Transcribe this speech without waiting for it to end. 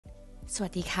สวั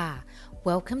สดีค่ะ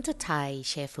Welcome to Thai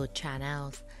Chef Food Channel.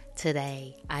 Today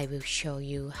I will show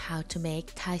you how to make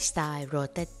Thai style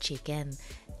roasted chicken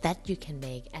that you can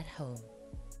make at home.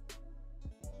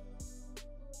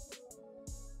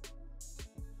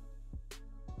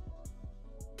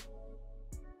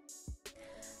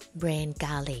 Brain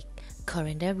garlic,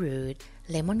 coriander root,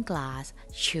 lemongrass,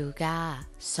 sugar,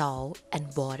 salt and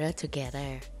water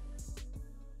together.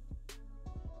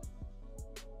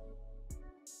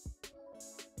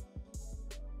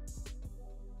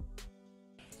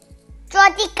 สวั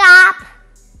สดีครับ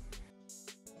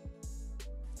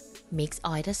Mix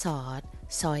oyster sauce,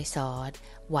 soy sauce,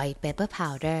 white pepper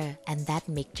powder and that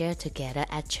mixture together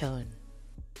as shown.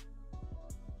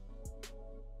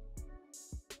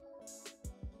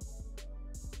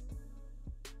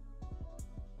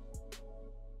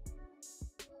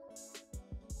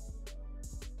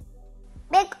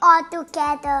 Mix all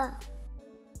together.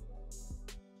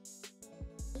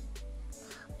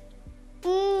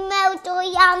 Smell so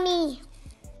yummy.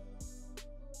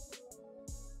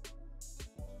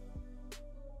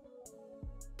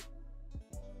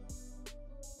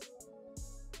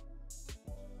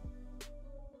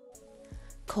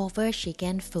 Cover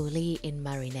chicken fully in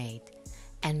marinade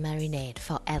and marinate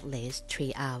for at least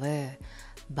 3 hours,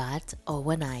 but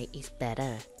overnight is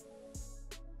better.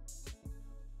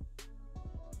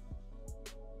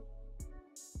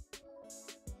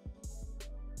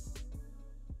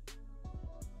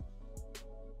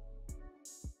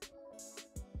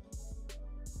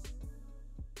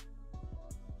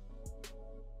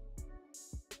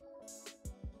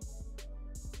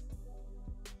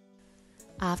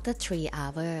 After 3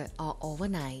 hours or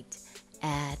overnight,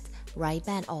 add rice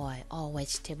bran oil or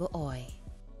vegetable oil.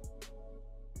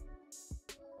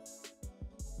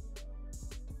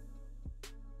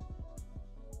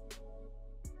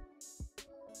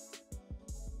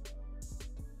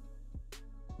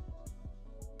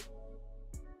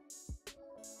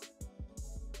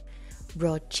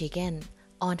 Roast chicken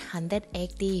on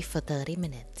 180 for 30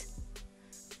 minutes.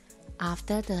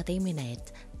 After 30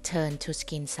 minutes, turn to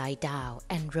skin side down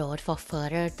and roast for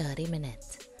further 30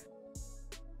 minutes.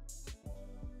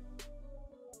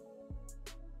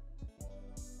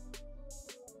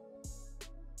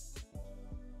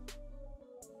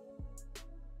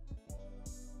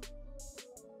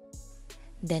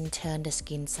 Then turn the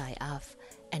skin side up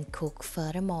and cook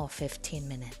furthermore 15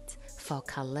 minutes for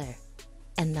color.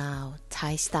 And now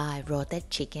Thai style roasted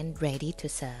chicken ready to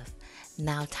serve.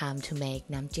 Now time to make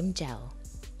nam jim gel.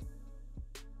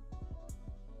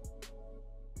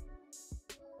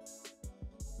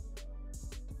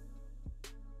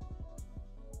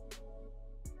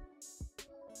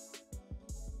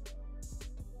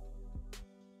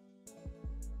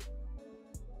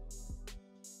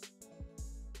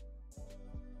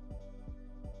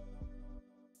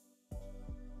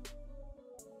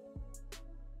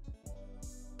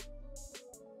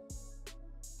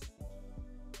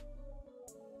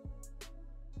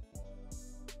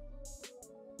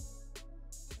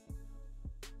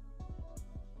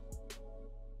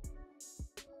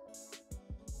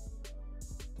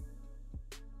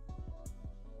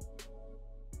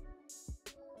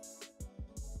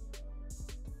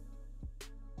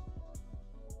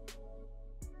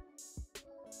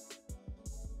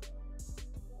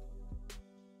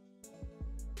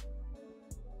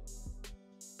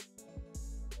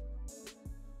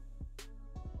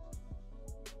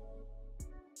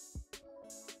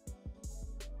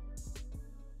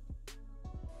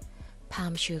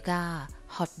 Palm sugar,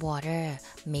 hot water,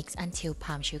 mix until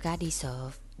palm sugar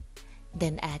dissolve.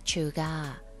 Then add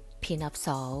sugar, peanut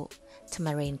salt,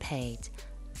 tamarind paste,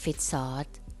 fish sauce,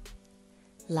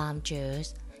 lime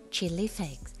juice, chili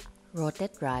flakes,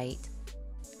 roasted rice.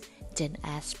 Then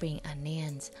add spring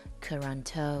onions,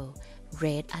 Culantro,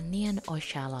 red onion or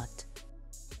shallot.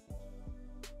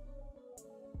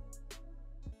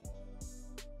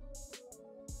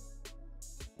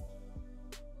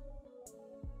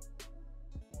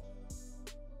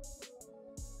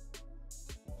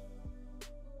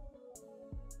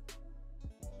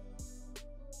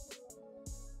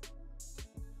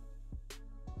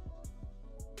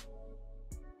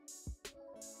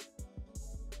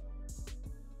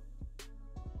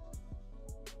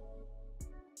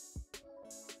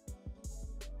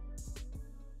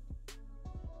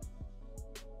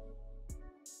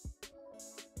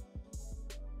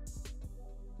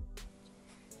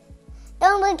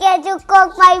 Don't forget to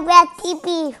cook my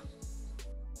recipe.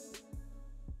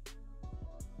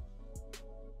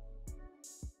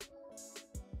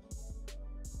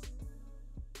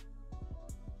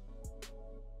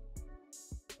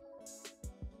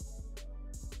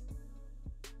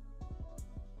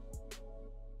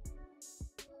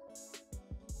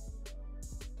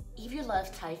 If you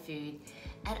love Thai food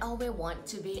and always want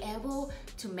to be able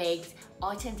to make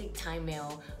authentic Thai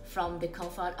meal from the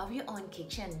comfort of your own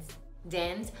kitchens,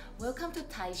 then welcome to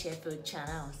ThaiChef Food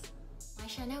Channels. My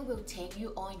channel will take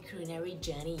you on culinary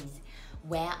journeys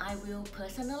where I will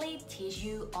personally teach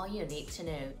you all you need to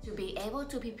know to be able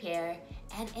to prepare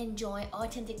and enjoy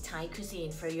authentic Thai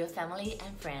cuisine for your family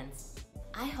and friends.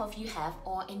 I hope you have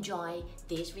all enjoyed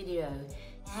this video,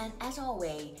 and as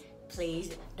always,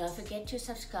 please don't forget to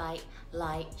subscribe,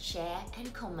 like, share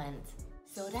and comment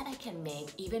so that I can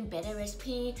make even better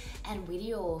recipe and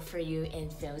video for you in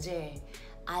future.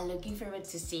 I'm looking forward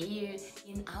to see you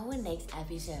in our next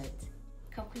episode.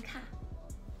 ขอบคุณค่ะ